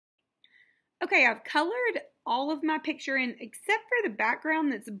Okay, I've colored all of my picture in except for the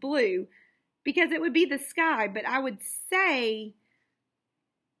background that's blue because it would be the sky, but I would say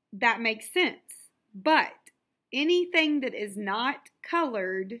that makes sense. But anything that is not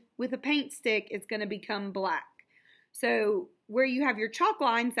colored with a paint stick is going to become black. So where you have your chalk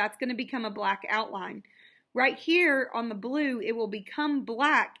lines, that's going to become a black outline. Right here on the blue, it will become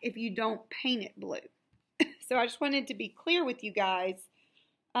black if you don't paint it blue. So I just wanted to be clear with you guys.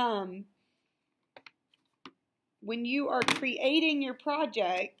 When you are creating your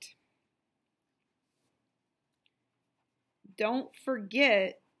project, don't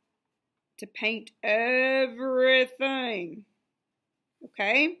forget to paint everything.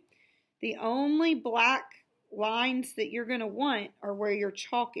 Okay? The only black lines that you're going to want are where your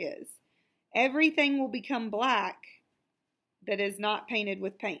chalk is. Everything will become black that is not painted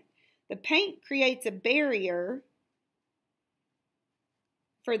with paint. The paint creates a barrier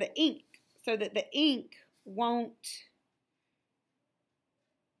for the ink so that the ink won't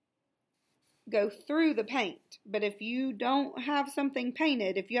go through the paint. But if you don't have something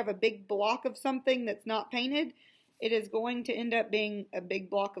painted, if you have a big block of something that's not painted, it is going to end up being a big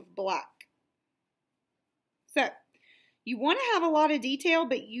block of black. So, you want to have a lot of detail,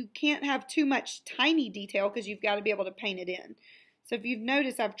 but you can't have too much tiny detail because you've got to be able to paint it in. So if you've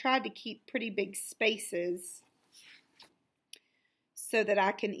noticed, I've tried to keep pretty big spaces so that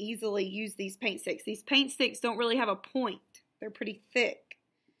I can easily use these paint sticks. These paint sticks don't really have a point. They're pretty thick.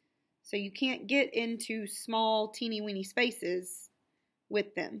 So you can't get into small, teeny-weeny spaces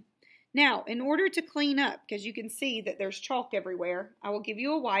with them. Now, in order to clean up, because you can see that there's chalk everywhere, I will give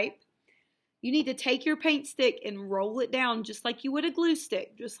you a wipe. You need to take your paint stick and roll it down just like you would a glue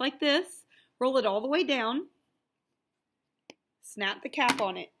stick, just like this. Roll it all the way down. Snap the cap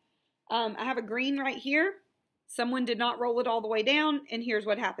on it. I have a green right here. Someone did not roll it all the way down, and here's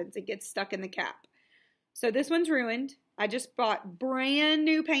what happens. It gets stuck in the cap. So this one's ruined. I just bought brand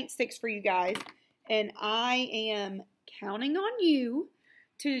new paint sticks for you guys, and I am counting on you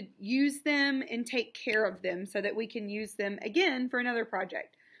to use them and take care of them so that we can use them again for another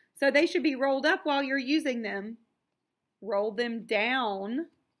project. So they should be rolled up while you're using them. Roll them down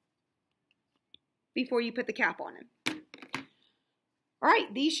before you put the cap on them. All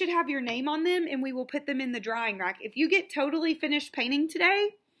right, these should have your name on them, and we will put them in the drying rack. If you get totally finished painting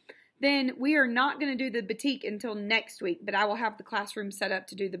today, then we are not going to do the batik until next week, but I will have the classroom set up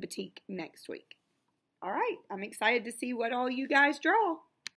to do the batik next week. All right, I'm excited to see what all you guys draw.